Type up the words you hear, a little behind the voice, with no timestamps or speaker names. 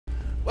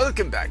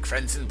Welcome back,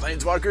 friends and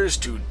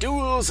Planeswalkers, to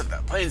Duels of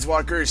the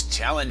Planeswalkers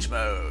Challenge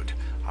Mode.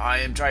 I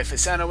am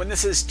Dreyfusano, and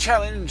this is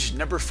Challenge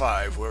number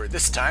 5, where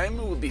this time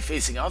we'll be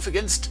facing off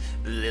against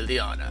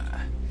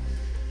Liliana.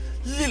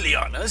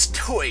 Liliana's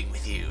toying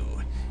with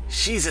you.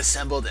 She's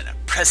assembled an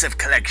impressive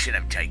collection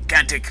of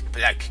gigantic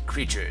black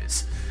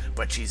creatures,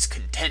 but she's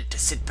content to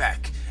sit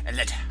back and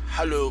let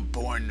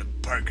Hollowborn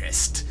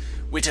Bargrest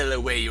whittle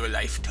away your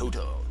life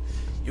total.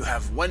 You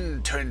have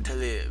one turn to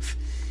live.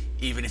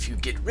 Even if you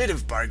get rid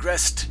of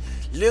Bargrest,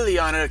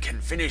 Liliana can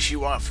finish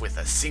you off with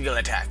a single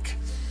attack.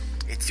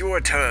 It's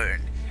your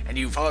turn, and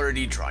you've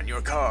already drawn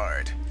your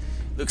card.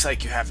 Looks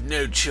like you have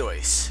no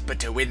choice but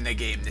to win the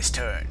game this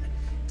turn.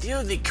 The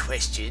only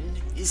question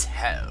is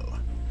how.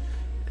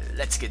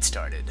 Let's get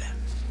started.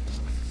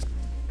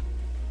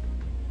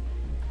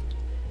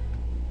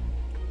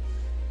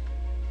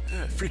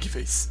 Freaky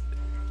face.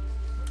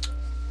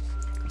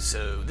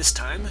 So this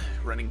time,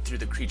 running through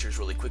the creatures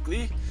really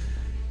quickly,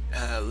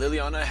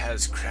 Liliana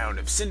has Crown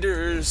of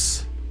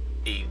Cinders,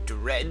 a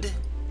Dread,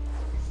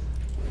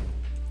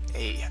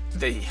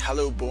 the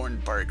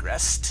Hollowborn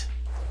Bargrest,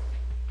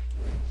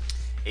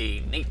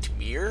 a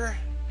Nightmare,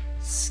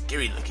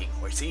 scary looking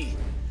horsey,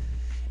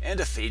 and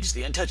a Phage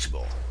the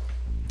Untouchable.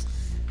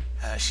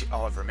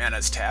 All of her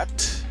mana's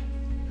tapped.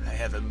 I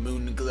have a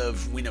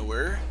Moonglove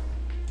Winnower,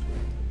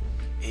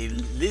 a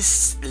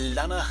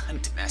Liliana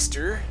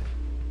Huntmaster,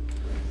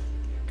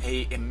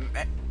 a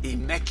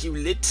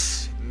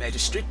Immaculate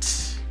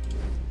Magistrate,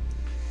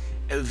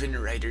 Elven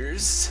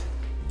Riders,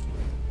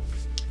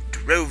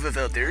 Drove of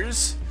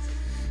Elders,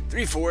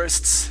 3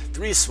 Forests,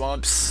 3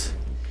 Swamps,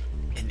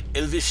 an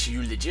Elvish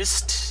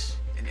Eulogist,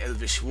 an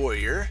Elvish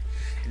Warrior,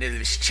 an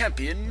Elvish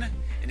Champion,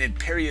 an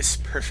Imperious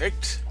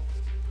Perfect,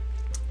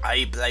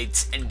 Eye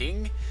Blight's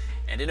Ending,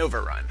 and an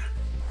Overrun.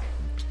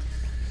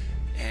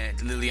 And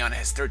Liliana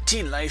has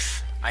 13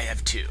 life, I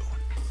have 2.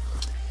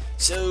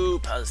 So,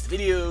 pause the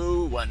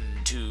video, 1,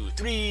 2,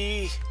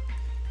 3.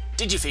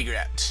 Did you figure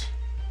out?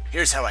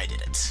 Here's how I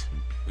did it.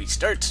 We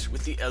start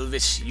with the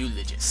Elvish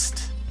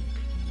Eulogist,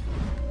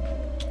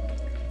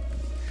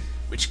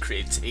 which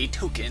creates a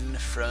token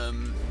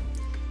from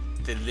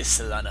the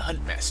Liliana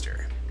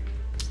Huntmaster.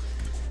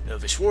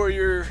 Elvish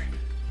Warrior,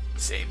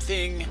 same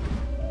thing.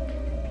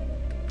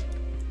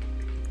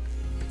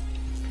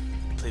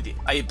 Play the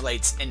Eye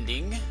Blight's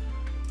Ending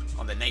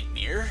on the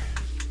Nightmare,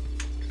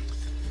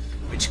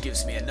 which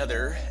gives me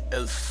another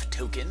elf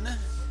token.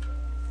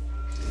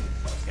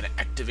 I'm going to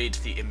activate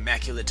the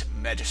Immaculate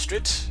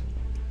Magistrate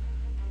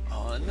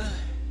on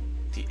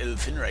the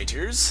Elven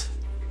Riders,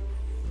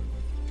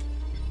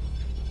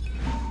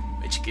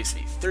 which gives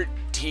me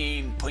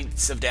 13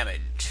 points of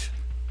damage.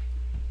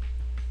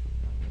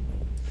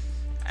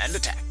 And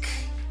attack.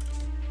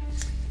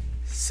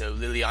 So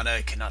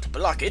Liliana cannot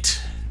block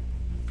it.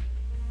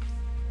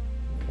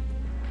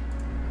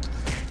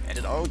 And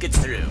it all gets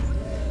through.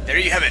 There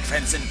you have it,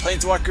 friends and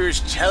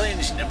Planeswalkers,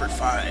 Challenge number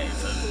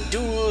 5 of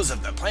Duels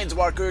of the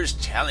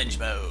Planeswalkers Challenge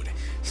Mode.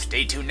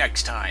 Stay tuned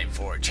next time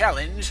for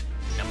Challenge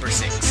number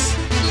 6.